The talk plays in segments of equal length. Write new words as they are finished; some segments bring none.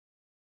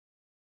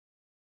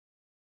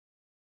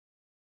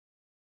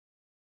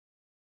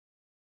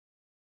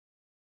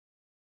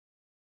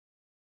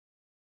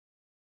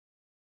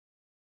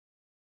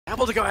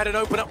Able to go ahead and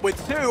open up with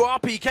two.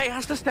 RPK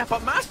has to step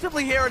up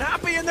massively here, and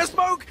Happy in the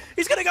smoke.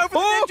 He's going to go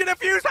for the ninja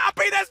defuse.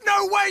 Happy, there's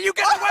no way you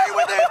get away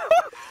with it.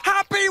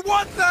 Happy,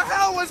 what the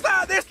hell was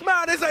that? This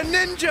man is a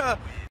ninja.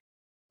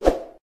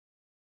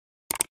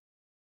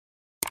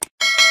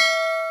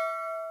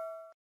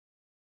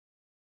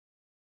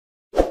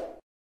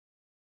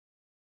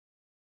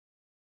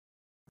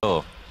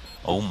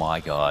 Oh my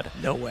god.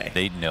 No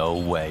way. No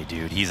way,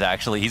 dude. He's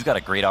got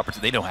a great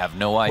opportunity. They don't have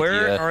no idea.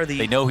 Where are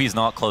they know he's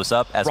not close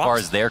up as far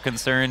as they're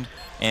concerned,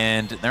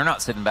 and they're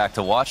not sitting back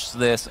to watch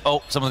this.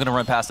 Oh, someone's gonna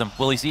run past him.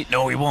 Will he see it?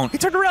 No, he won't. He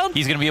turned around.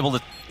 He's gonna be able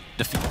to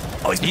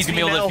defuse. Oh, he's gonna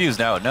be able to defuse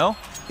now. No?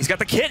 He's got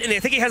the kit, and I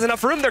think he has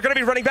enough room. They're going to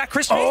be running back.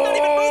 Christian, he's not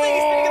even moving.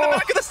 He's staying in the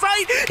back of the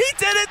site. He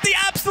did it. The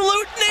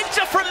absolute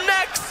ninja from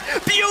Nex.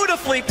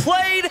 Beautifully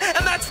played,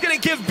 and that's going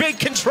to give big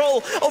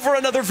control over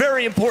another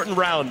very important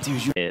round.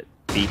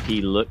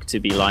 BP look to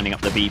be lining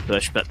up the B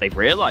push, but they've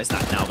realized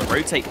that now. The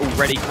rotate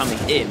already coming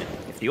in.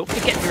 If the AWP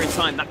can get here in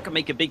time, that can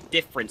make a big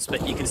difference,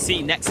 but you can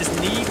see Nexus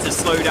needs to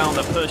slow down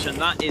the push, and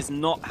that is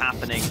not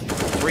happening.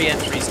 3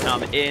 entries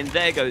come in.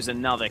 There goes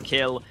another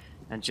kill.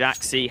 And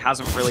Jaxi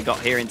hasn't really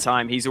got here in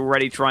time. He's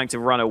already trying to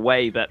run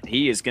away, but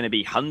he is going to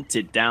be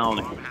hunted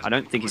down. I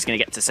don't think he's going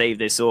to get to save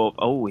this orb.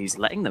 Oh, he's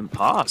letting them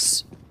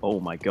pass. Oh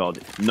my god.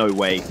 No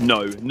way.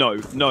 No, no,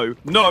 no,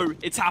 no.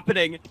 It's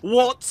happening.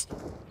 What?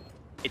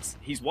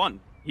 He's won.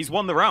 He's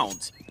won the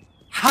round.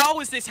 How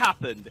has this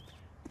happened?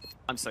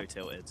 I'm so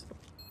tilted.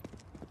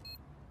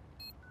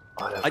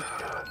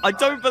 I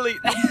don't believe...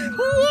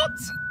 What?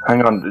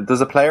 Hang on.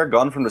 There's a player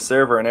gone from the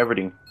server and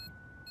everything.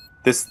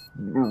 This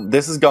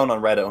is going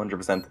on Reddit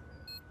 100%.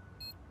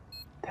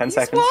 10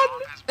 seconds.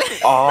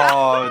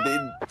 Oh,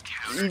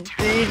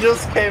 he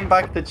just came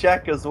back to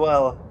check as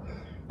well.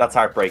 That's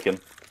heartbreaking.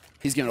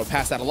 He's going to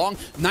pass that along.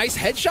 Nice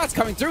headshots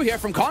coming through here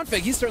from Config.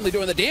 He's certainly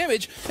doing the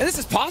damage. And this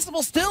is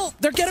possible still.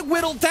 They're getting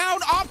whittled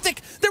down.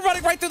 Optic, they're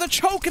running right through the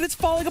choke and it's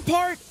falling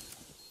apart.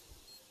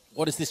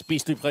 What is this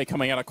beastly play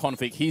coming out of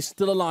Config? He's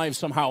still alive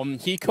somehow.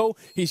 Hiko,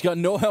 he's got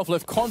no health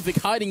left.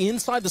 Config hiding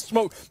inside the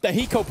smoke that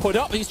Hiko put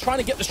up. He's trying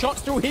to get the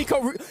shots through.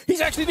 Hiko,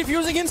 he's actually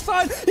defusing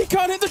inside. He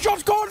can't hit the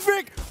shots.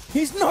 Config,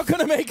 he's not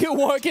going to make it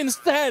work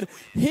instead.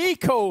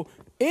 Hiko,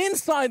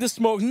 inside the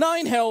smoke,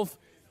 9 health,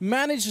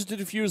 manages to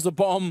defuse the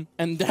bomb,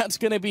 and that's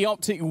going to be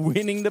Optic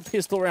winning the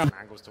pistol round.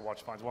 Angles to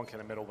watch, finds one kill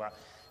in the middle, but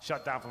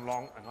shut down from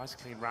long. A nice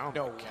clean round.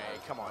 No way.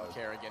 Come on,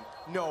 Kerrigan.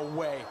 No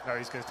way. No,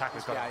 he's going to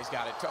tackle. Yeah, he's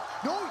got it.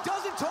 No, he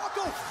doesn't,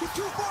 Taco. He's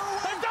too far away.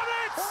 They've done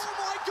it! Oh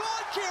my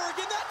god,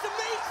 Kerrigan, that's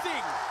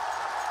amazing.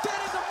 That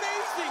is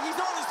amazing.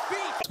 He's on his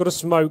feet. He's got a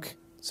smoke,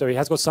 so he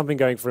has got something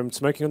going for him.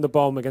 Smoking on the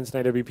bomb against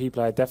an AWP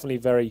player, definitely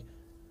very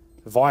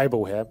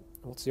viable here.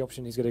 What's the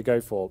option he's going to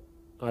go for?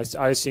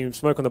 I assume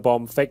smoke on the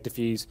bomb, fake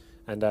defuse,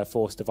 and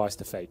force device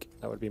to fake.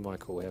 That would be my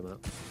call here, Matt.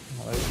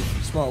 Well,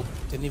 smoke.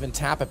 Didn't even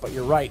tap it, but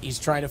you're right. He's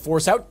trying to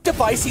force out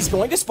Device. He's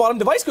going to spot him.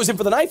 Device goes in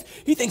for the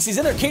knife. He thinks he's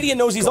in there. Cadian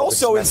knows he's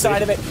also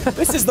inside of it.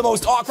 This is the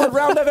most awkward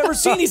round I've ever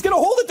seen. He's going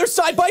to hold it. They're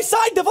side by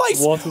side.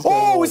 Device.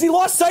 Oh, has he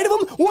lost sight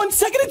of him? 1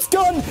 second, it's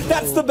done.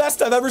 That's the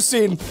best I've ever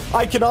seen.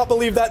 I cannot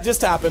believe that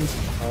just happened.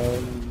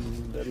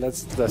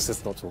 Let's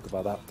just not talk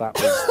about that. That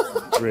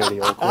was really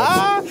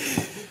awkward.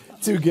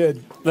 Too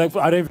good. Like,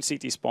 I don't even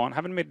CT spawn.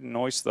 Haven't made a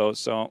noise though,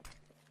 so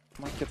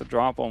might get the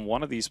drop on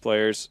one of these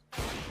players.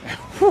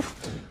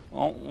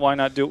 Well, why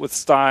not do it with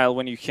style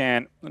when you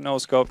can? The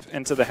no-scope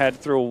into the head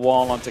through a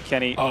wall onto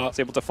Kenny. He's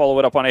able to follow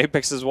it up on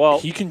Apex as well.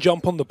 He can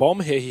jump on the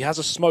bomb here. He has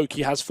a smoke.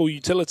 He has full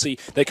utility.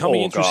 They're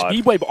coming in through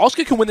Speedway, but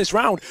Oscar can win this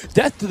round.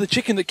 Death to the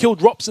chicken that killed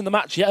Drops in the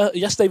match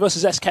yesterday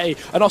versus SK,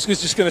 and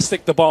Oscar's just going to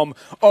stick the bomb.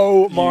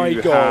 Oh my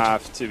god. You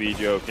have to be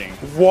joking.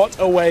 What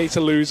a way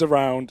to lose a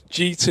round.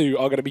 G2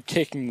 are going to be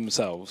kicking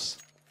themselves.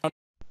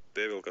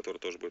 Девил, который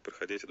тоже будет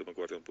проходить, я думаю,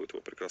 Гвардион будет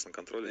его прекрасно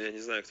контролировать. Я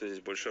не знаю, кто здесь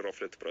больше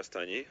рофлит, просто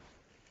они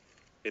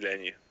или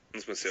они. Ну,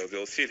 в смысле,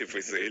 LDLC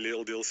или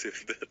LDLC,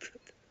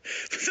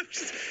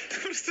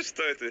 Просто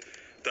что это?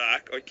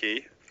 Так,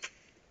 окей.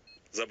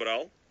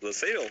 Забрал,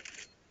 засейвил?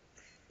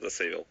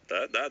 Засейвил,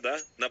 да.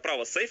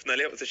 Направо сейф,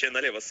 налево, точнее,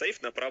 налево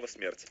сейф, направо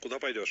смерть. Куда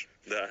пойдешь?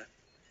 Да.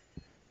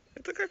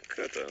 Это как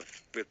это...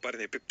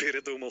 Парни,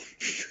 передумал.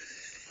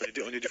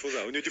 У него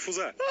диффуза, у него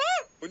диффуза.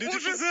 У него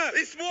диффуза.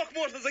 И смог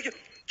можно закинуть.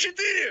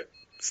 4!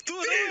 100,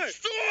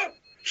 давай!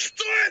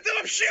 Что это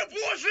вообще,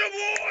 боже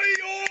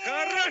мой?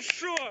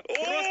 Хорошо!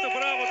 Просто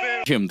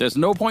браво, Дэвид! There's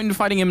no point in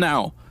fighting him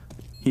now.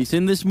 He's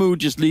in this mood,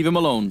 just leave him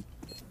alone.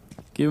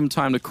 Give him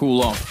time to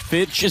cool off.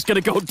 Fitch is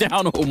going to go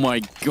down. Oh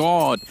my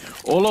god.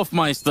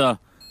 Olofmeister.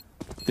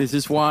 This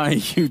is why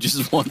you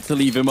just want to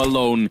leave him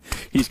alone.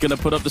 He's going to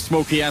put up the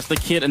smoke. He has the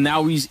kit, and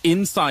now he's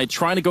inside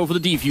trying to go for the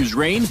defuse.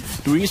 Rain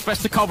doing his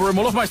best to cover him.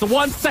 Olofmeister,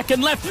 1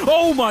 second left.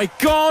 Oh my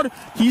god.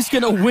 He's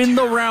going to win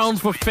the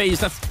rounds for FaZe.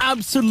 That's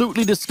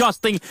absolutely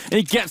disgusting. And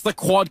he gets the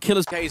quad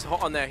killers. He's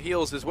hot on their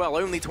heels as well.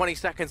 Only 20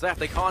 seconds left.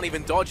 They can't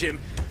even dodge him.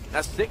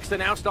 As Sixter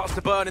now starts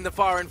to burn in the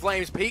fire and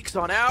flames. Peeks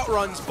on out,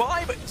 runs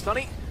by, but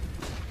Sunny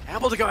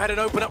able to go ahead and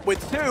open up with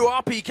 2.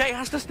 RPK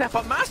has to step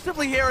up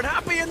massively here, and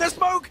Happy in the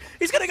smoke.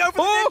 He's going to go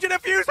for the ninja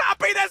defuse.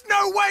 Happy, there's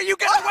no way you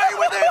get away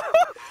with it.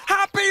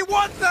 Duppy,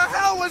 what the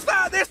hell was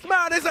that? This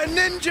man is a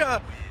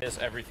ninja! There's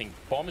everything.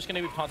 Bomb is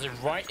going to be planted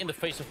right in the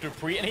face of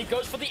Dupree, and he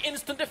goes for the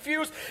instant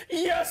defuse.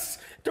 Yes!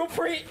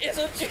 Dupree is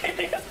a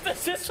genius!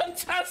 This is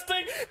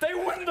fantastic! They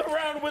win the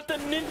round with the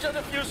ninja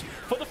defuse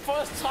for the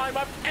first time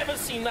I've ever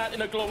seen that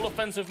in a global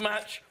offensive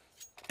match.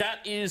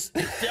 That is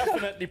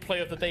definitely play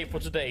of the day for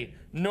today.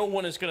 No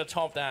one is going to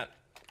top that.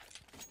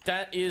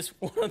 That is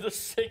one of the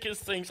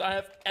sickest things I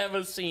have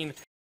ever seen